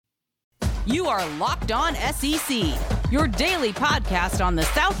You are Locked On SEC, your daily podcast on the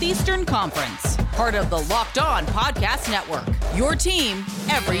Southeastern Conference. Part of the Locked On Podcast Network, your team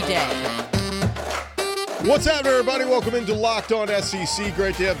every day. What's happening, everybody? Welcome into Locked On SEC.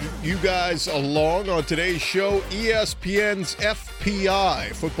 Great to have you guys along on today's show. ESPN's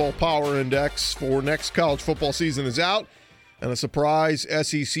FPI, Football Power Index, for next college football season is out, and a surprise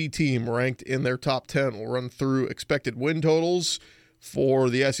SEC team ranked in their top 10. We'll run through expected win totals for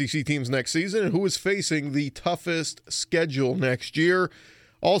the SEC teams next season and who is facing the toughest schedule next year.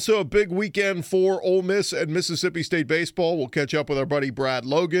 Also, a big weekend for Ole Miss and Mississippi State baseball. We'll catch up with our buddy Brad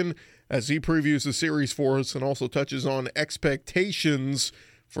Logan as he previews the series for us and also touches on expectations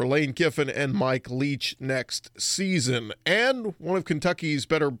for Lane Kiffin and Mike Leach next season. And one of Kentucky's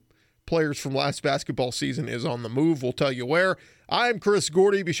better players from last basketball season is on the move. We'll tell you where. I'm Chris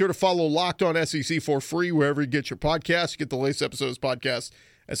Gordy. Be sure to follow Locked On SEC for free wherever you get your podcasts. You get the latest episodes podcast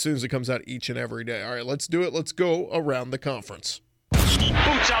as soon as it comes out each and every day. All right, let's do it. Let's go around the conference.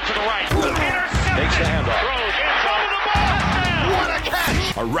 Boots out to the right. Intercepted. Takes the handoff. Throws in. What a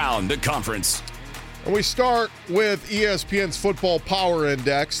catch. Around the conference. And we start with ESPN's Football Power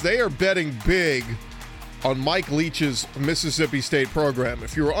Index. They are betting big on Mike Leach's Mississippi State program.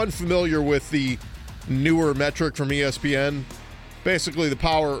 If you're unfamiliar with the newer metric from ESPN, basically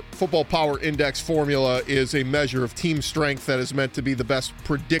the Football Power Index formula is a measure of team strength that is meant to be the best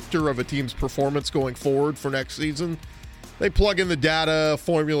predictor of a team's performance going forward for next season. They plug in the data,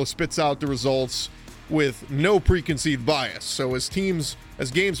 formula spits out the results with no preconceived bias. So as games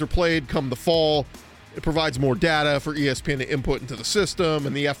are played come the fall, it provides more data for ESPN to input into the system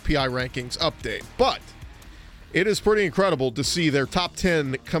and the FPI rankings update. But it is pretty incredible to see their top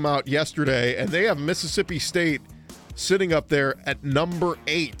 10 come out yesterday, and they have Mississippi State sitting up there at number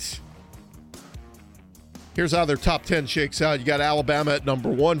 8. Here's how their top 10 shakes out. You got Alabama at number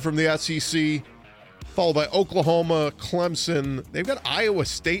 1 from the SEC, followed by Oklahoma, Clemson. They've got Iowa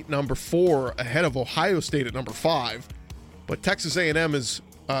State number 4 ahead of Ohio State at number 5. But Texas A&M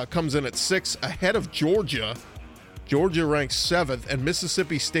comes in at 6 ahead of Georgia. Georgia ranks 7th and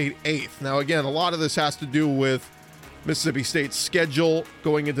Mississippi State 8th. Now, again, a lot of this has to do with Mississippi State's schedule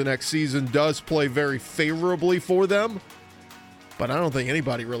going into next season does play very favorably for them. But I don't think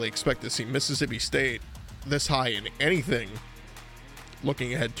anybody really expected to see Mississippi State this high in anything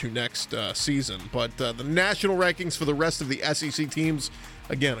looking ahead to next season. But the national rankings for the rest of the SEC teams,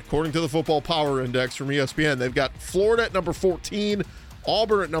 again, according to the Football Power Index from ESPN, they've got Florida at number 14,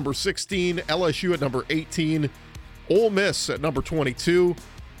 Auburn at number 16, LSU at number 18, Ole Miss at number 22.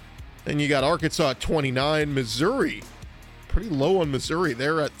 Then you got Arkansas at 29, Missouri, pretty low on Missouri.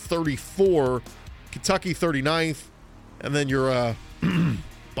 They're at 34, Kentucky 39th, and then your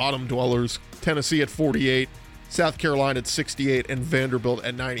bottom dwellers, Tennessee at 48, South Carolina at 68, and Vanderbilt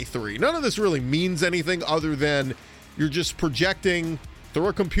at 93. None of this really means anything other than you're just projecting through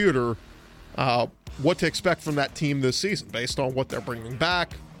a computer what to expect from that team this season based on what they're bringing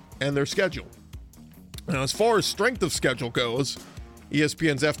back and their schedule. Now, as far as strength of schedule goes,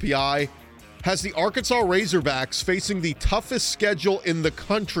 ESPN's FPI has the Arkansas Razorbacks facing the toughest schedule in the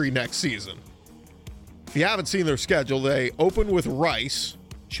country next season. If you haven't seen their schedule, they open with Rice,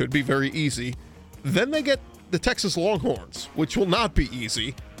 should be very easy. Then they get the Texas Longhorns, which will not be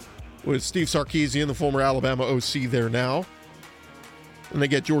easy, with Steve Sarkisian, the former Alabama OC, there now. And they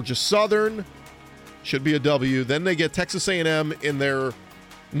get Georgia Southern, should be a W. Then they get Texas A&M in their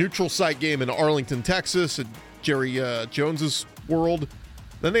neutral site game in Arlington, Texas, at Jerry Jones's world.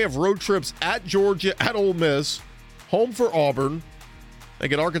 Then they have road trips at Georgia, at Ole Miss, home for Auburn. They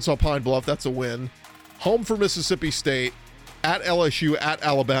get Arkansas Pine Bluff, that's a win. Home for Mississippi State, at LSU, at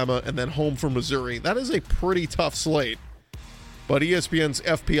Alabama, and then home for Missouri. That is a pretty tough slate. But ESPN's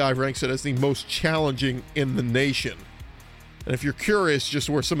FPI ranks it as the most challenging in the nation. And if you're curious just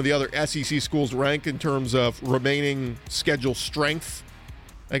where some of the other SEC schools rank in terms of remaining schedule strength,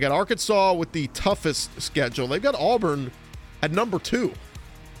 they got Arkansas with the toughest schedule. They've got Auburn at number 2.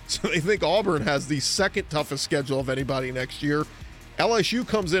 So they think Auburn has the second toughest schedule of anybody next year. LSU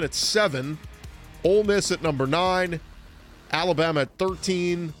comes in at 7. Ole Miss at number 9. Alabama at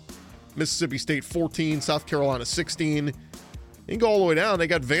 13. Mississippi State 14. South Carolina 16. You can go all the way down. They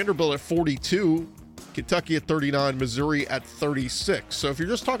got Vanderbilt at 42. Kentucky at 39. Missouri at 36. So if you're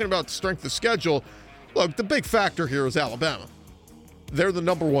just talking about strength of schedule, look, the big factor here is Alabama. They're the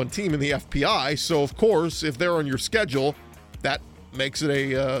number 1 team in the FPI. So, of course, if they're on your schedule, that makes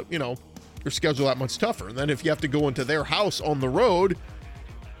it your schedule that much tougher. And then if you have to go into their house on the road,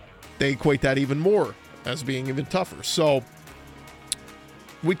 they equate that even more as being even tougher. So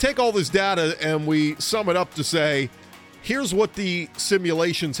we take all this data and we sum it up to say Here's what the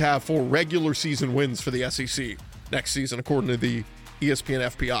simulations have for regular season wins for the SEC next season, according to the ESPN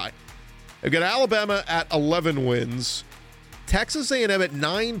FPI. They've got Alabama at 11 wins, Texas A&M at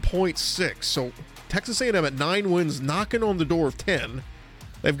 9.6. So Texas A&M at 9 wins, knocking on the door of 10.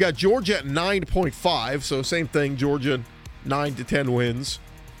 They've got Georgia at 9.5. So same thing, Georgia 9 to 10 wins.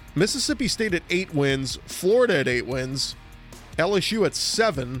 Mississippi State at 8 wins, Florida at 8 wins, LSU at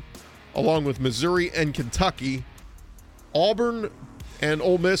 7, along with Missouri and Kentucky. Auburn and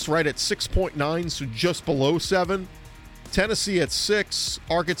Ole Miss right at 6.9, so just below 7. Tennessee at 6,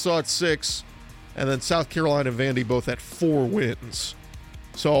 Arkansas at 6, and then South Carolina and Vandy both at 4 wins.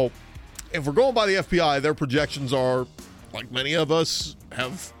 So if we're going by the FPI, their projections are, like many of us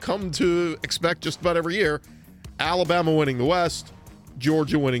have come to expect just about every year, Alabama winning the West,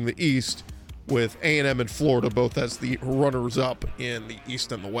 Georgia winning the East, with A&M and Florida both as the runners-up in the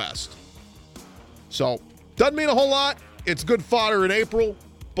East and the West. So, doesn't mean a whole lot. It's good fodder in April,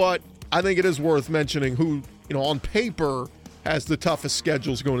 but I think it is worth mentioning who, on paper has the toughest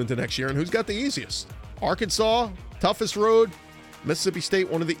schedules going into next year and who's got the easiest. Arkansas, toughest road. Mississippi State,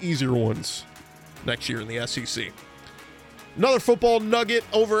 one of the easier ones next year in the SEC. Another football nugget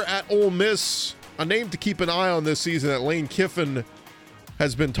over at Ole Miss. A name to keep an eye on this season that Lane Kiffin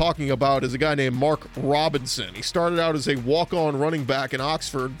has been talking about is a guy named Mark Robinson. He started out as a walk-on running back in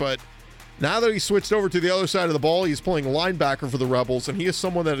Oxford, but now that he switched over to the other side of the ball, he's playing linebacker for the Rebels, and he is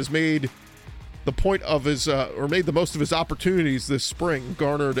someone that has made the point of his, or made the most of his opportunities this spring,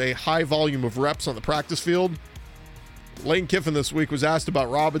 garnered a high volume of reps on the practice field. Lane Kiffin this week was asked about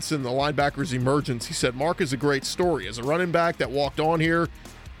Robinson, the linebacker's emergence. He said, Mark is a great story. As a running back that walked on here,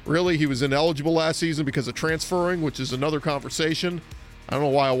 really, he was ineligible last season because of transferring, which is another conversation. I don't know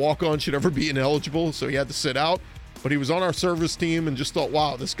why a walk-on should ever be ineligible, so he had to sit out. But he was on our service team and just thought,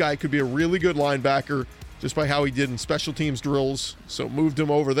 wow, this guy could be a really good linebacker just by how he did in special teams drills. So moved him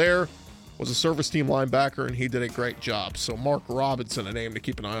over there, was a service team linebacker, and he did a great job. So Mark Robinson, a name to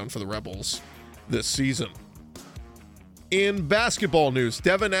keep an eye on for the Rebels this season. In basketball news,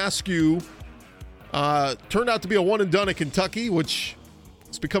 Devin Askew turned out to be a one-and-done at Kentucky, which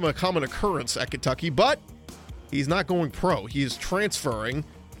has become a common occurrence at Kentucky, but he's not going pro. He is transferring.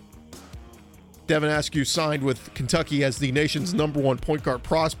 Devin Askew signed with Kentucky as the nation's #1 point guard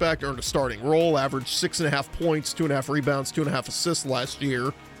prospect, earned a starting role, averaged 6.5 points, 2.5 rebounds, 2.5 assists last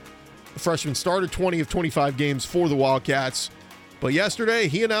year. The freshman started 20 of 25 games for the Wildcats, but yesterday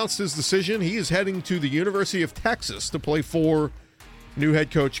he announced his decision. He is heading to the University of Texas to play for new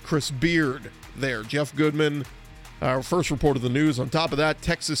head coach Chris Beard there. Jeff Goodman, our first report of the news. On top of that,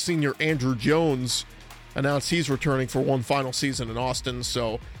 Texas senior Andrew Jones announced he's returning for one final season in Austin,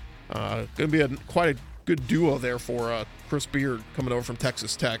 so going to be quite a good duo there for Chris Beard coming over from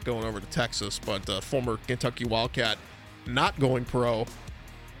Texas Tech, going over to Texas, but former Kentucky Wildcat not going pro,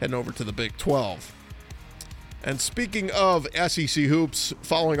 heading over to the Big 12. And speaking of SEC hoops,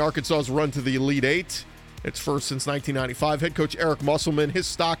 following Arkansas's run to the Elite Eight, its first since 1995, head coach Eric Musselman, his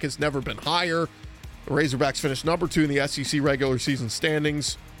stock has never been higher. The Razorbacks finished #2 in the SEC regular season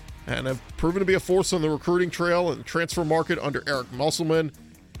standings and have proven to be a force on the recruiting trail and the transfer market under Eric Musselman.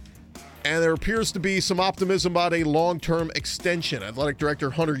 And there appears to be some optimism about a long-term extension. Athletic director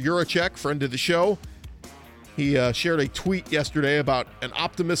Hunter Yurachek, friend of the show, he shared a tweet yesterday about an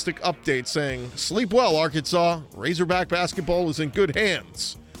optimistic update saying, "Sleep well, Arkansas. Razorback basketball is in good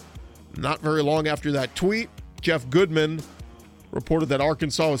hands." Not very long after that tweet, Jeff Goodman reported that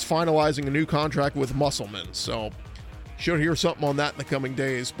Arkansas was finalizing a new contract with Musselman. So should hear something on that in the coming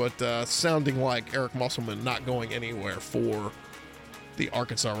days, but sounding like Eric Musselman not going anywhere for the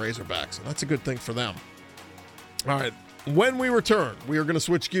Arkansas Razorbacks, and that's a good thing for them. All right, when we return, we are going to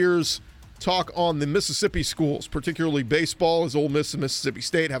switch gears, talk on the Mississippi schools, particularly baseball, as Ole Miss and Mississippi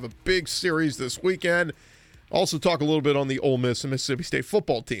State have a big series this weekend. Also talk a little bit on the Ole Miss and Mississippi State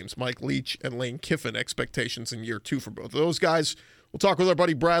football teams, Mike Leach and Lane Kiffin, expectations in year 2 for both of those guys. We'll talk with our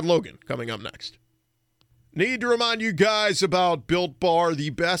buddy Brad Logan coming up next. Need to remind you guys about Built Bar,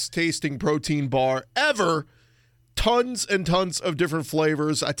 the best tasting protein bar ever. Tons and tons of different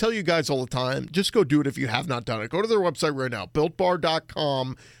flavors. I tell you guys all the time, just go do it if you have not done it. Go to their website right now,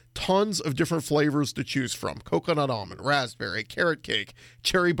 BuiltBar.com. Tons of different flavors to choose from. Coconut almond, raspberry, carrot cake,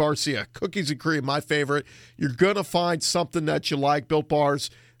 cherry barcia, cookies and cream, my favorite. You're going to find something that you like. Built Bars,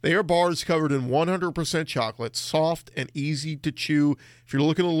 They are bars covered in 100% chocolate, soft and easy to chew. If you're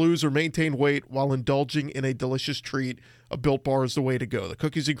looking to lose or maintain weight while indulging in a delicious treat, a Built Bar is the way to go. The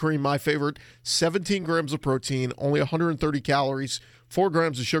cookies and cream, my favorite, 17 grams of protein, only 130 calories, 4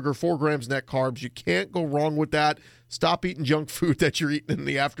 grams of sugar, 4 grams net carbs. You can't go wrong with that. Stop eating junk food that you're eating in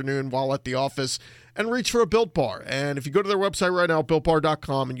the afternoon while at the office and reach for a Built Bar. And if you go to their website right now,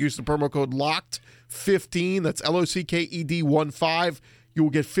 BuiltBar.com, and use the promo code LOCKED15, that's LOCKED15, you will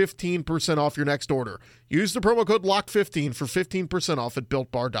get 15% off your next order. Use the promo code LOCKED15 for 15% off at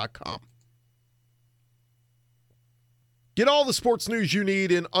BuiltBar.com. Get all the sports news you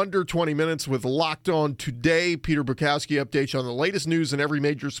need in under 20 minutes with Locked On Today. Peter Bukowski updates you on the latest news in every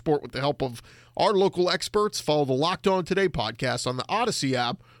major sport with the help of our local experts. Follow the Locked On Today podcast on the Odyssey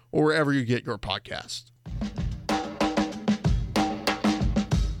app or wherever you get your podcasts.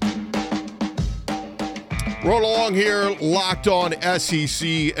 Roll along here, Locked On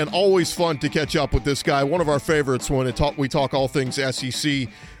SEC, and always fun to catch up with this guy. One of our favorites when we talk all things SEC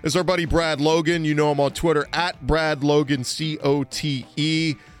is our buddy Brad Logan. You know him on Twitter, at Brad Logan,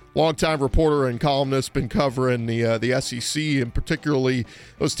 COTE. Longtime reporter and columnist, been covering the SEC and particularly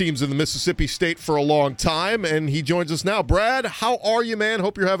those teams in the Mississippi State for a long time, and he joins us now. Brad, how are you, man?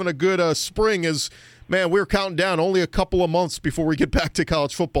 Hope you're having a good spring as, man, we're counting down only a couple of months before we get back to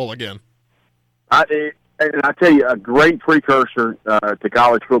college football again. And I tell you, a great precursor to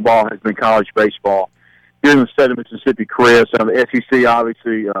college football has been college baseball. Here in the state of Mississippi, Chris, the SEC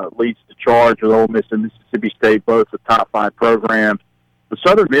obviously leads the charge with Ole Miss and Mississippi State, both the top 5 programs. The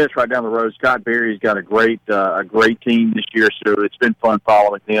Southern Miss right down the road, Scott Berry's got a great team this year, so it's been fun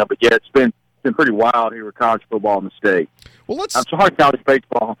following them. But yeah, it's been pretty wild here with college football in the state. Well, I'm sorry, college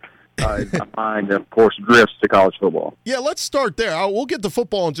baseball. My mind, of course, drifts to college football. Yeah, let's start there. We'll get to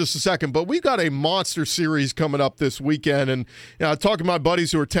football in just a second, but we've got a monster series coming up this weekend. And talking to my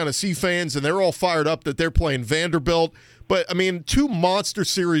buddies who are Tennessee fans, and they're all fired up that they're playing Vanderbilt. But, I mean, 2 monster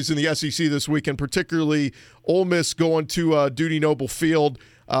series in the SEC this weekend, particularly Ole Miss going to Dudy Noble Field,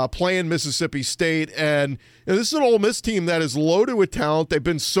 playing Mississippi State. And this is an Ole Miss team that is loaded with talent. They've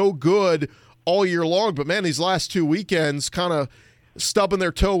been so good all year long. But, man, these last 2 weekends kind of stubbing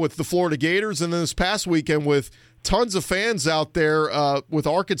their toe with the Florida Gators, and then this past weekend with tons of fans out there with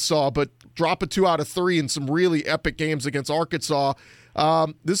Arkansas, but dropping 2 out of 3 in some really epic games against Arkansas.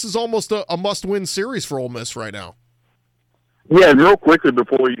 This is almost a must-win series for Ole Miss right now. Yeah, and real quickly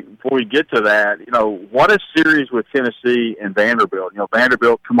before we get to that, what a series with Tennessee and Vanderbilt.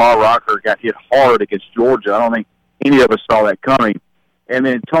 Vanderbilt, Kamal Rocker got hit hard against Georgia. I don't think any of us saw that coming. And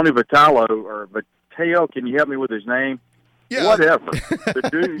then Tony Vitello, can you help me with his name? Yeah. Whatever. The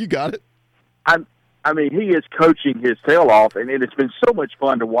dude, you got it. I mean, he is coaching his tail off, and it's been so much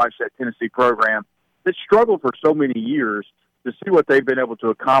fun to watch that Tennessee program that struggled for so many years to see what they've been able to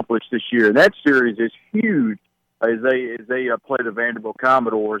accomplish this year. And that series is huge as they play the Vanderbilt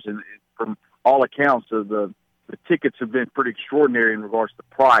Commodores, and from all accounts, the tickets have been pretty extraordinary in regards to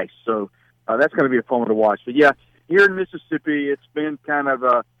price. So that's going to be a fun one to watch. But yeah, here in Mississippi, it's been kind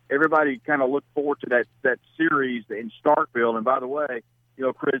of everybody kind of looked forward to that series in Starkville. And by the way,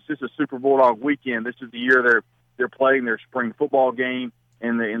 Chris, this is Super Bulldog weekend. This is the year they're playing their spring football game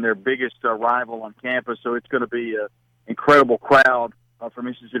in their biggest rival on campus. So it's going to be an incredible crowd for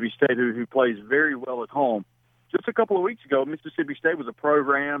Mississippi State, who plays very well at home. Just a couple of weeks ago, Mississippi State was a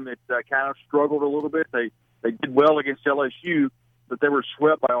program that kind of struggled a little bit. They did well against LSU, but they were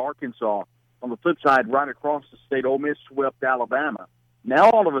swept by Arkansas. On the flip side, right across the state, Ole Miss swept Alabama. Now,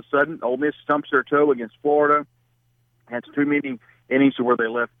 all of a sudden, Ole Miss stumps their toe against Florida. Has too many innings to where they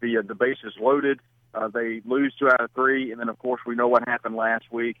left the bases loaded. They lose 2 out of 3, and then, of course, we know what happened last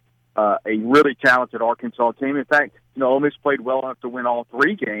week. A really talented Arkansas team. In fact, Ole Miss played well enough to win all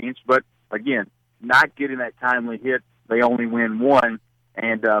 3 games, but, again, not getting that timely hit. They only win 1,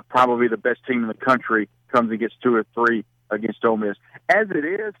 and probably the best team in the country comes and gets 2 or 3 against Ole Miss. As it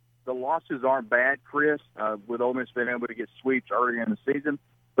is, the losses aren't bad, Chris, with Ole Miss being able to get sweeps earlier in the season.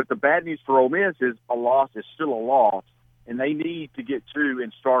 But the bad news for Ole Miss is a loss is still a loss, and they need to get 2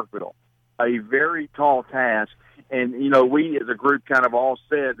 in Starkville. A very tall task. And, we as a group kind of all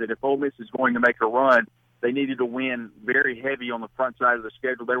said that if Ole Miss is going to make a run, they needed to win very heavy on the front side of the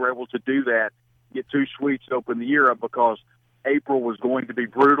schedule. They were able to do that, get 2 sweeps to open the year up, because April was going to be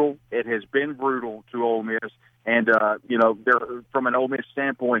brutal. It has been brutal to Ole Miss. And, they're, from an Ole Miss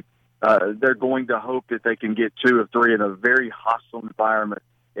standpoint, they're going to hope that they can get 2 or 3 in a very hostile environment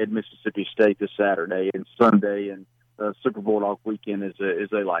at Mississippi State this Saturday and Sunday, and Super Bulldog weekend, as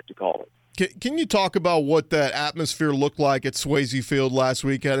they like to call it. Can you talk about what that atmosphere looked like at Swayze Field last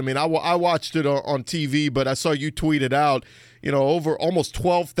weekend? I mean, I watched it on TV, but I saw you tweet it out. over almost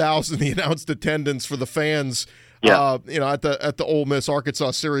 12,000 the announced attendance for the fans. Yeah. At the Ole Miss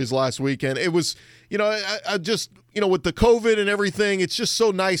Arkansas series last weekend. It was, I just, with the COVID and everything, it's just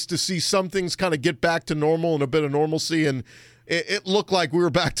so nice to see some things kind of get back to normal and a bit of normalcy. And it looked like we were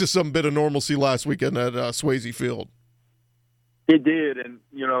back to some bit of normalcy last weekend at Swayze Field. It did. And,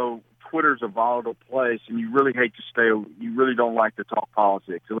 Twitter's a volatile place, and you really don't like to talk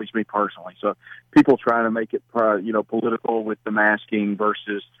politics, at least me personally. So people trying to make it, political with the masking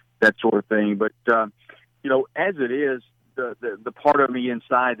versus that sort of thing. But, as it is, the part of me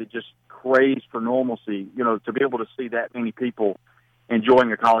inside that just craves for normalcy, to be able to see that many people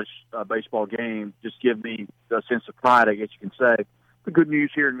enjoying a college baseball game just give me a sense of pride, I guess you can say. The good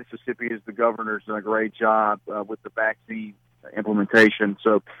news here in Mississippi is the governor's done a great job with the vaccine implementation.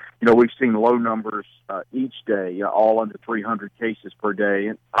 So, we've seen low numbers each day, all under 300 cases per day.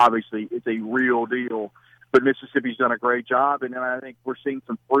 And obviously, it's a real deal. But Mississippi's done a great job, and I think we're seeing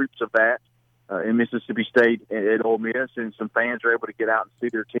some fruits of that in Mississippi State at Ole Miss, and some fans are able to get out and see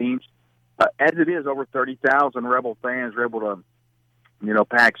their teams. As it is, over 30,000 Rebel fans are able to,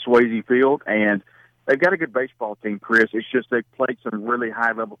 pack Swayze Field, and they've got a good baseball team, Chris. It's just they've played some really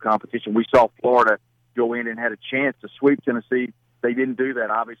high-level competition. We saw Florida go in and had a chance to sweep Tennessee. They didn't do that.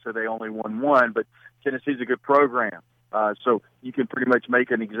 Obviously, they only won one, but Tennessee's a good program. So you can pretty much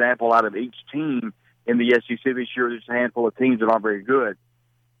make an example out of each team in the SEC this year. There's a handful of teams that aren't very good.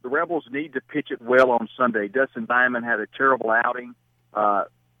 The Rebels need to pitch it well on Sunday. Dustin Diamond had a terrible outing.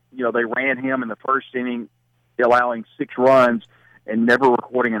 They ran him in the first inning, allowing 6 runs and never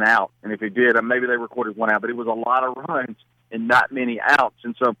recording an out. And if he did, maybe they recorded 1 out, but it was a lot of runs and not many outs.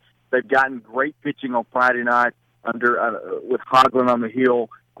 And so they've gotten great pitching on Friday night with Hoglund on the hill.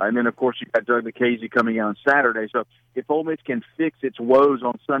 And then, of course, you've got Doug Lucchese coming in on Saturday. So if Ole Miss can fix its woes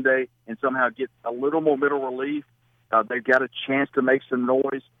on Sunday and somehow get a little more middle relief, they've got a chance to make some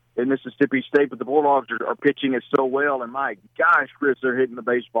noise in Mississippi State. But the Bulldogs are pitching it so well, and my gosh, Chris, they're hitting the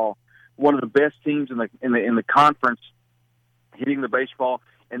baseball. One of the best teams in the conference, hitting the baseball,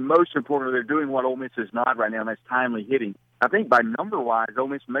 and most importantly, they're doing what Ole Miss is not right now, and that's timely hitting. I think by number-wise, Ole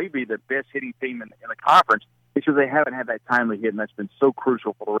Miss may be the best hitting team in the conference, because they haven't had that timely hit, and that's been so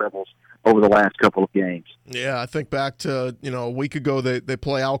crucial for the Rebels over the last couple of games. Yeah, I think back to, a week ago, they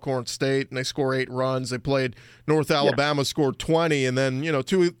play Alcorn State, and they score 8 runs. They played North Alabama, scored 20, and then,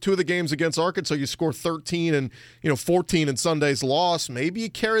 two of the games against Arkansas, you score 13 and, 14 in Sunday's loss. Maybe you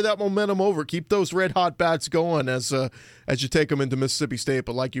carry that momentum over. Keep those red-hot bats going as you take them into Mississippi State.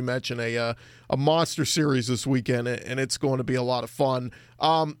 But like you mentioned, a monster series this weekend, and it's going to be a lot of fun.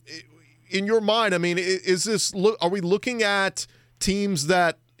 In your mind, are we looking at teams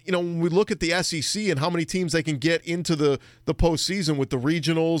that, when we look at the SEC and how many teams they can get into the postseason with the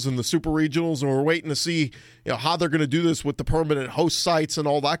regionals and the super regionals, and we're waiting to see, how they're going to do this with the permanent host sites and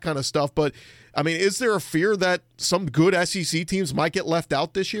all that kind of stuff. But, is there a fear that some good SEC teams might get left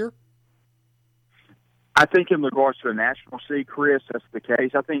out this year? I think in regards to the national seed, Chris, that's the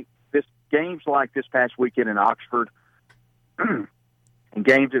case. I think games like this past weekend in Oxford and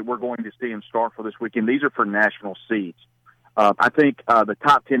games that we're going to see in Starkville this weekend, these are for national seeds. I think the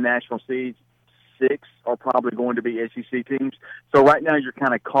top 10 national seeds, 6 are probably going to be SEC teams. So right now you're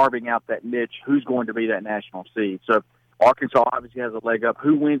kind of carving out that niche, who's going to be that national seed. So Arkansas obviously has a leg up.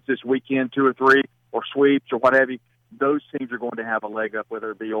 Who wins this weekend, 2 or 3, or sweeps or what have you, those teams are going to have a leg up, whether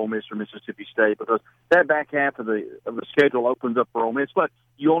it be Ole Miss or Mississippi State, because that back half of the schedule opens up for Ole Miss. But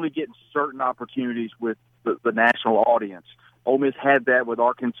you only get certain opportunities with the national audience. Ole Miss had that with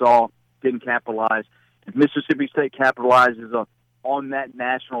Arkansas, didn't capitalize. If Mississippi State capitalizes on that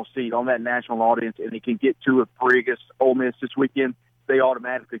national seat, on that national audience, and it can get 2 or 3 against Ole Miss this weekend, they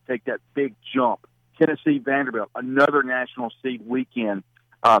automatically take that big jump. Tennessee, Vanderbilt, another national seed weekend.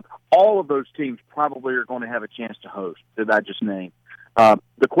 All of those teams probably are going to have a chance to host that I just named.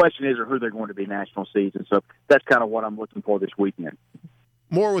 The question is, who they're going to be national seeds, and so that's kind of what I'm looking for this weekend.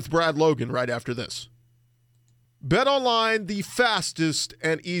 More with Brad Logan right after this. BetOnline, the fastest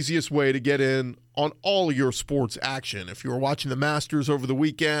and easiest way to get in on all your sports action. If you were watching the Masters over the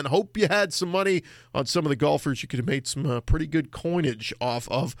weekend, hope you had some money on some of the golfers. You could have made some pretty good coinage off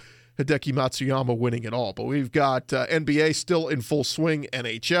of Hideki Matsuyama winning it all. But we've got NBA still in full swing,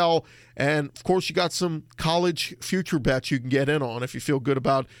 NHL, and of course you got some college future bets you can get in on if you feel good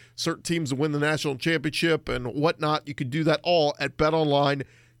about certain teams to win the national championship and whatnot. You can do that all at BetOnline.ag.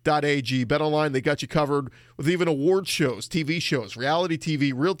 BetOnline, they got you covered with even award shows, TV shows, reality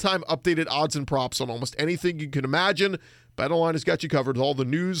TV, real-time updated odds and props on almost anything you can imagine. BetOnline has got you covered with all the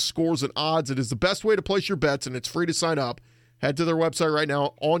news, scores, and odds. It is the best way to place your bets, and it's free to sign up. Head to their website right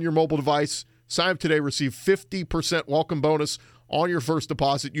now on your mobile device. Sign up today, receive 50% welcome bonus on your first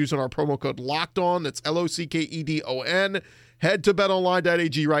deposit using our promo code LOCKEDON. That's LOCKEDON. Head to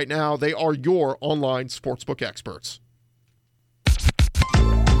betonline.ag right now. They are your online sportsbook experts.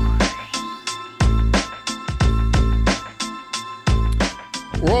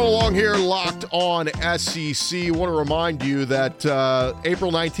 Roll along here, Locked On SEC. I want to remind you that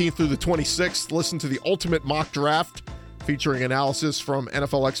April 19th through the 26th, listen to the Ultimate Mock Draft featuring analysis from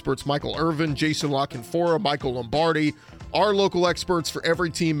NFL experts Michael Irvin, Jason La Canfora, Michael Lombardi, our local experts for every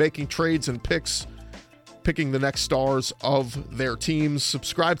team making trades and picking the next stars of their teams.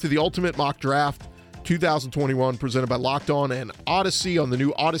 Subscribe to the Ultimate Mock Draft 2021 presented by Locked On and Odyssey on the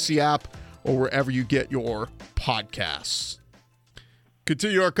new Odyssey app or wherever you get your podcasts.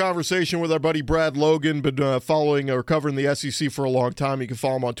 Continue our conversation with our buddy Brad Logan. Been following or covering the SEC for a long time. You can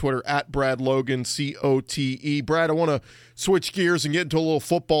follow him on Twitter at Brad Logan, COTE. Brad, I want to switch gears and get into a little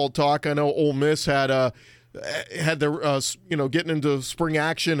football talk. I know Ole Miss had their getting into spring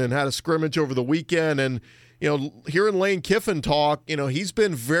action and had a scrimmage over the weekend. And hearing Lane Kiffin talk, he's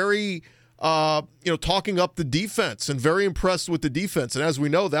been very talking up the defense and very impressed with the defense. And as we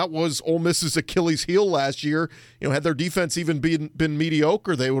know, that was Ole Miss's Achilles heel last year. Had their defense even been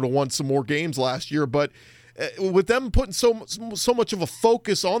mediocre, they would have won some more games last year. But with them putting so much of a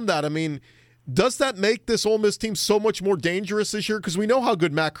focus on that, I mean, does that make this Ole Miss team so much more dangerous this year? Because we know how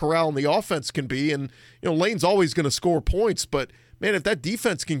good Matt Corral and the offense can be, and Lane's always going to score points. But man, if that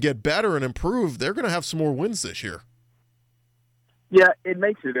defense can get better and improve, they're going to have some more wins this year. Yeah, it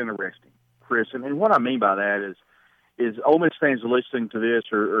makes it interesting, Chris. And what I mean by that is Ole Miss fans listening to this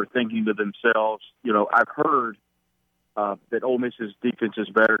or thinking to themselves, I've heard that Ole Miss's defense is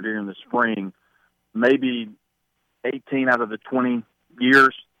better during the spring. Maybe 18 out of the 20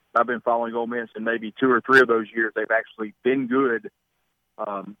 years I've been following Ole Miss, and maybe 2 or 3 of those years they've actually been good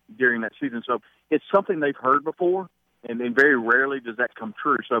during that season. So it's something they've heard before, and then very rarely does that come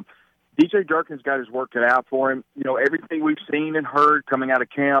true. So DJ Durkin's got his work cut out for him. Everything we've seen and heard coming out of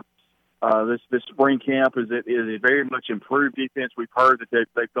camp, this spring camp is a very much improved defense. We've heard that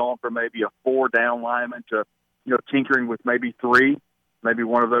they've gone from maybe a 4 down lineman to tinkering with maybe 3, maybe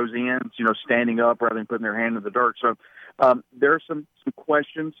one of those ends, standing up rather than putting their hand in the dirt. So there are some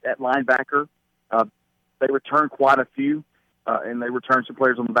questions at linebacker. They return quite a few, and they return some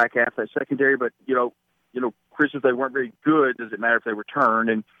players on the back half of that secondary. But Chris, if they weren't very good, does it matter if they return?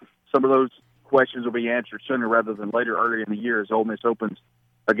 And some of those questions will be answered sooner rather than later, early in the year, as Ole Miss opens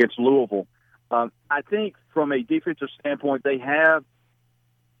against Louisville. I think from a defensive standpoint, they have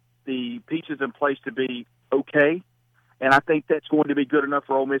the pieces in place to be okay, and I think that's going to be good enough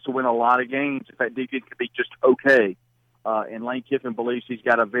for Ole Miss to win a lot of games if that defense can be just okay. And Lane Kiffin believes he's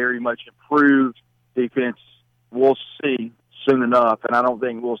got a very much improved defense. We'll see soon enough, and I don't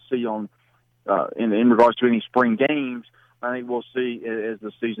think we'll see in regards to any spring games. I think we'll see as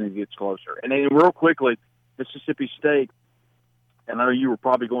the season gets closer. And then real quickly, Mississippi State, and I know you were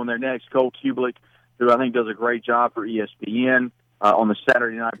probably going there next, Cole Kubelik, who I think does a great job for ESPN on the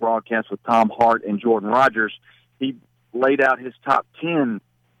Saturday night broadcast with Tom Hart and Jordan Rogers. He laid out his top 10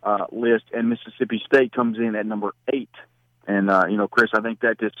 list, and Mississippi State comes in at number 8. And, Chris, I think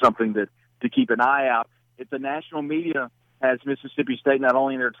that is something to keep an eye out. If the national media has Mississippi State not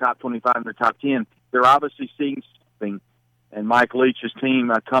only in their top 25 and their top 10, they're obviously seeing something. And Mike Leach's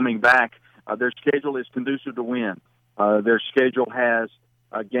team coming back, their schedule is conducive to win. Their schedule has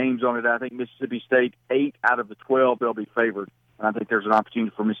games on it. I think Mississippi State, 8 out of the 12, they'll be favored. And I think there's an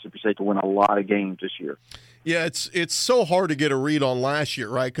opportunity for Mississippi State to win a lot of games this year. Yeah, it's so hard to get a read on last year,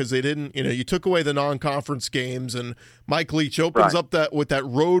 right? Because they didn't, you took away the non-conference games, and Mike Leach opens up with that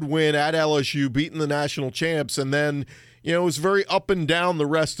road win at LSU, beating the national champs, and then it was very up and down the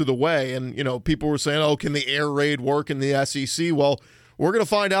rest of the way. And people were saying, "Oh, can the air raid work in the SEC?" Well, we're going to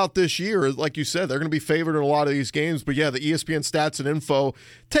find out this year. Like you said, they're going to be favored in a lot of these games. But, yeah, the ESPN Stats and Info,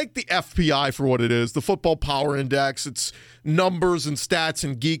 take the FPI for what it is, the Football Power Index. It's numbers and stats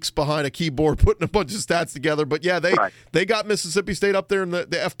and geeks behind a keyboard putting a bunch of stats together. But, yeah, they got Mississippi State up there in the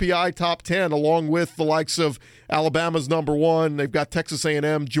FPI top 10, along with the likes of Alabama's number 1. They've got Texas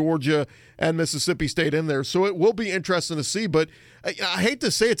A&M, Georgia, and Mississippi State in there. So it will be interesting to see. But I hate to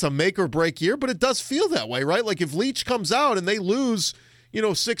say it's a make-or-break year, but it does feel that way, right? Like if Leach comes out and they lose –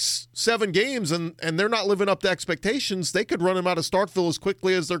 6-7 games and they're not living up to expectations, they could run him out of Starkville as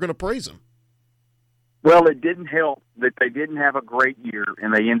quickly as they're going to praise him. Well, it didn't help that they didn't have a great year,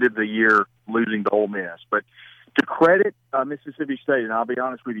 and they ended the year losing to Ole Miss. But to credit Mississippi State, and I'll be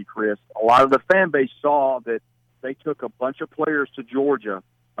honest with you, Chris, a lot of the fan base saw that they took a bunch of players to Georgia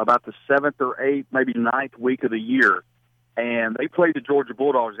about the 7th or 8th, maybe 9th week of the year, and they played the Georgia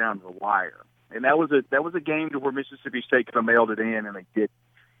Bulldogs down to the wire. And that was a game to where Mississippi State could have mailed it in, and they didn't.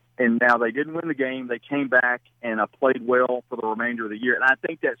 And now they didn't win the game. They came back and played well for the remainder of the year. And I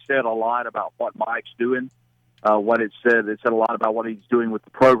think that said a lot about what Mike's doing. It said a lot about what he's doing with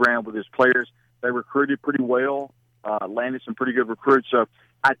the program, with his players. They recruited pretty well, landed some pretty good recruits. So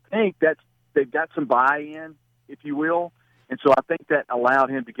I think they've got some buy-in, if you will. And so I think that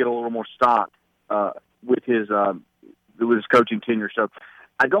allowed him to get a little more stock with his coaching tenure. So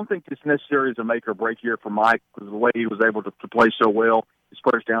I don't think this necessarily is a make or break year for Mike because of the way he was able to play so well his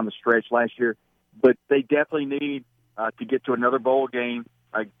first down the stretch last year. But they definitely need to get to another bowl game,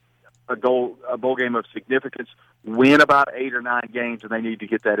 a bowl game of significance, win about 8 or 9 games, and they need to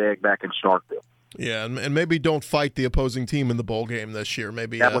get that egg back in Starkville. Yeah, and maybe don't fight the opposing team in the bowl game this year.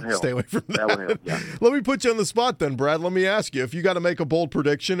 Maybe that would help. Stay away from that. That would help, yeah. Let me put you on the spot then, Brad. Let me ask you, if you got to make a bold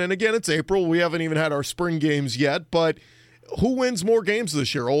prediction, and again, it's April. We haven't even had our spring games yet, but who wins more games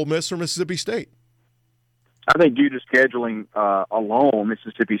this year, Ole Miss or Mississippi State? I think due to scheduling alone,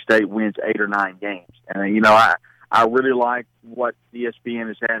 Mississippi State wins 8 or 9 games. And, I really like what ESPN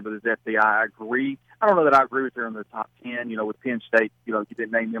has had with his FPI. I agree. I don't know that I agree with they're in the top 10. With Penn State, you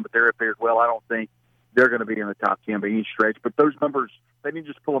didn't name them, but they're up there as well. I don't think they're going to be in the top 10 by any stretch. But those numbers, they didn't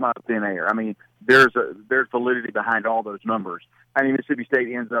just pull them out of thin air. I mean, there's validity behind all those numbers. I mean, Mississippi State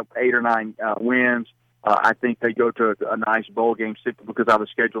ends up 8 or 9 wins. I think they go to a nice bowl game simply because how the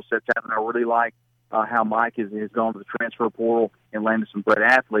schedule sets out. And I really like how Mike has gone to the transfer portal and landed some great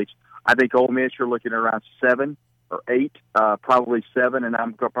athletes. I think Ole Miss, you're looking at around 7 or 8, probably 7, and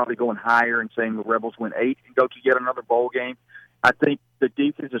I'm probably going higher and saying the Rebels win 8 and go to yet another bowl game. I think the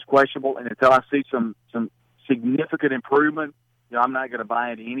defense is questionable, and until I see some significant improvement, I'm not going to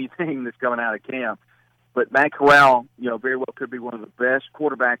buy into anything that's coming out of camp. But Matt Corral, very well could be one of the best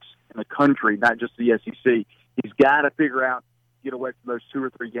quarterbacks in the country, not just the SEC. He's got to figure out, get away from those 2 or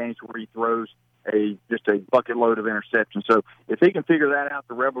 3 games where he throws just a bucket load of interceptions. So if he can figure that out,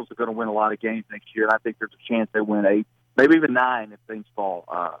 the Rebels are going to win a lot of games next year. And I think there's a chance they win 8, maybe even 9 if things fall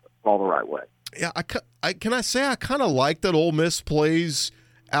the right way. Yeah, I kind of like that Ole Miss plays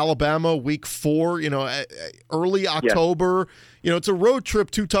Alabama week 4, early October. Yeah. It's a road trip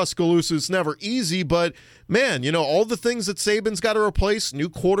to Tuscaloosa. It's never easy, but man, all the things that Saban's got to replace, new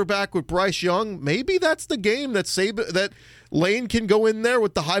quarterback with Bryce Young, maybe that's the game that Lane can go in there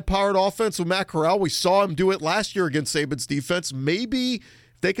with the high-powered offense with Matt Corral. We saw him do it last year against Saban's defense. Maybe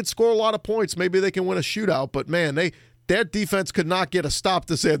if they could score a lot of points, maybe they can win a shootout, but man, their defense could not get a stop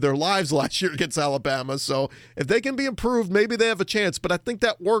to save their lives last year against Alabama. So if they can be improved, maybe they have a chance. But I think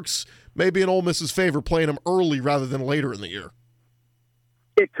that works maybe in Ole Miss's favor, playing them early rather than later in the year.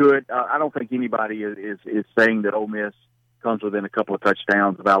 It could. I don't think anybody is saying that Ole Miss comes within a couple of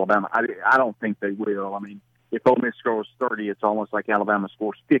touchdowns of Alabama. I don't think they will. I mean, if Ole Miss scores 30, it's almost like Alabama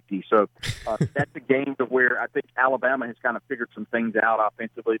scores 50. So that's a game to where I think Alabama has kind of figured some things out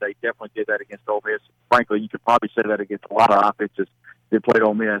offensively. They definitely did that against Ole Miss. Frankly, you could probably say that against a lot of offenses that played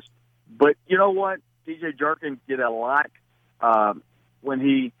Ole Miss. But you know what? DJ Jerkin did a lot when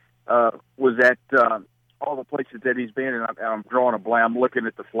he was at all the places that he's been. And I'm drawing a blank. I'm looking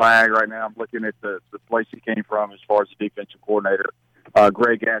at the flag right now. I'm looking at the place he came from as far as the defensive coordinator.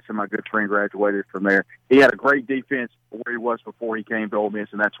 Greg Gasson, my good friend, graduated from there. He had a great defense where he was before he came to Ole Miss,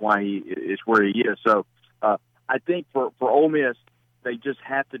 and that's why he is where he is. So I think for Ole Miss, they just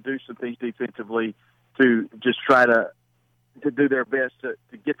have to do some things defensively to just try to do their best to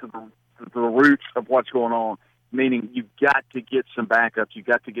get to the roots of what's going on, meaning you've got to get some backups. You've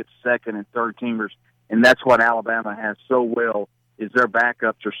got to get second and third teamers, and that's what Alabama has so well is their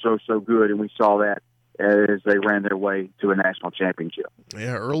backups are so good, and we saw that as they ran their way to a national championship.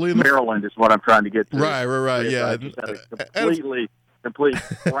 Yeah, early in Maryland is what I'm trying to get to. Right. Yeah, just had a complete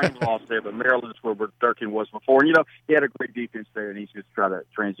brain loss there, but Maryland is where Durkin was before. And, he had a great defense there, and he's just trying to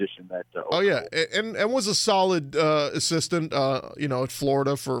transition that. And was a solid assistant, at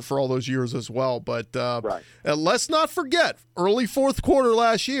Florida for all those years as well. But right. Let's not forget, early fourth quarter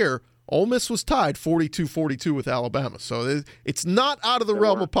last year, Ole Miss was tied 42-42 with Alabama, so it's not out of the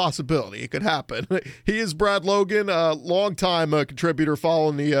realm of possibility. It could happen. He is Brad Logan, a longtime contributor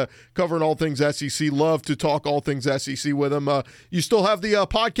following covering all things SEC. Love to talk all things SEC with him. You still have the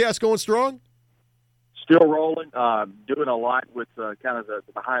podcast going strong? Still rolling. Doing a lot with kind of the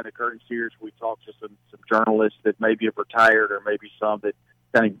behind the curtain series. We talked to some journalists that maybe have retired or maybe some that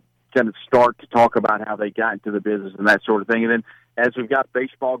kind of start to talk about how they got into the business and that sort of thing. And then as we've got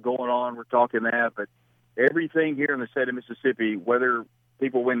baseball going on, we're talking that. But everything here in the state of Mississippi, whether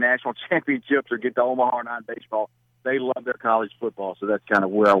people win national championships or get to Omaha or not in baseball, they love their college football. So that's kind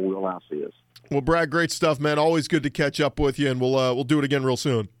of where our wheelhouse is. Well, Brad, great stuff, man. Always good to catch up with you, and we'll do it again real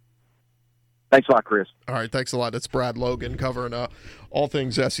soon. Thanks a lot, Chris. All right, thanks a lot. That's Brad Logan covering all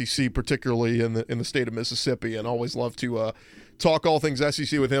things SEC, particularly in the state of Mississippi, and always love to talk all things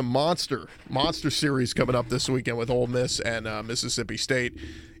SEC with him. Monster series coming up this weekend with Ole Miss and Mississippi State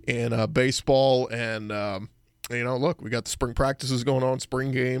in baseball. And look, we got the spring practices going on,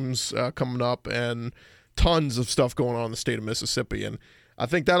 spring games coming up, and tons of stuff going on in the state of Mississippi. And I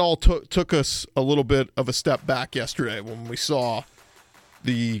think that all took us a little bit of a step back yesterday when we saw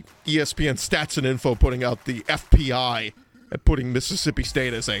the ESPN Stats and Info putting out the FPI and putting Mississippi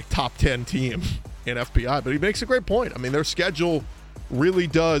State as a top 10 team in FPI. But he makes a great point. I mean, their schedule really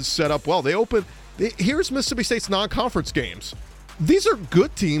does set up well. Here's Mississippi State's non-conference games. These are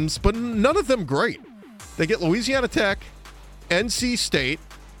good teams, but none of them great. They get Louisiana Tech, NC State,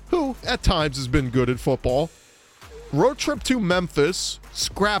 who at times has been good at football. Road trip to Memphis,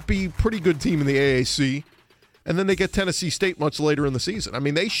 scrappy, pretty good team in the AAC. And then they get Tennessee State much later in the season. I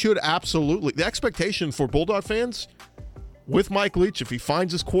mean, they should absolutely – the expectation for Bulldog fans with Mike Leach, if he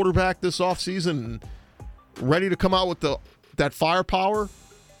finds his quarterback this offseason ready to come out with that firepower,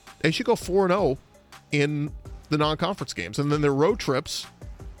 they should go 4-0 in the non-conference games. And then their road trips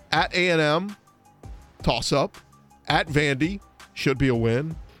at A&M, toss-up, at Vandy, should be a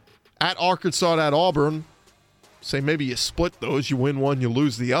win, at Arkansas, at Auburn, say maybe you split those, you win one, you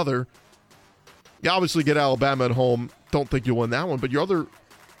lose the other. You obviously get Alabama at home. Don't think you'll win that one. But your other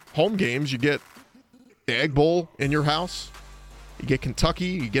home games, you get the Egg Bowl in your house. You get Kentucky.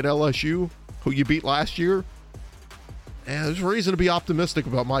 You get LSU, who you beat last year. And there's reason to be optimistic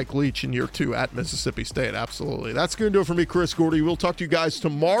about Mike Leach in year 2 at Mississippi State. Absolutely. That's going to do it for me, Chris Gordy. We'll talk to you guys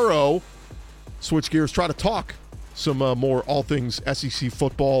tomorrow. Switch gears, try to talk some more all things SEC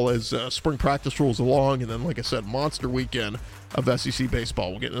football as spring practice rolls along. And then, like I said, monster weekend of SEC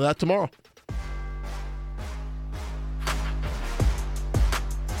baseball. We'll get into that tomorrow.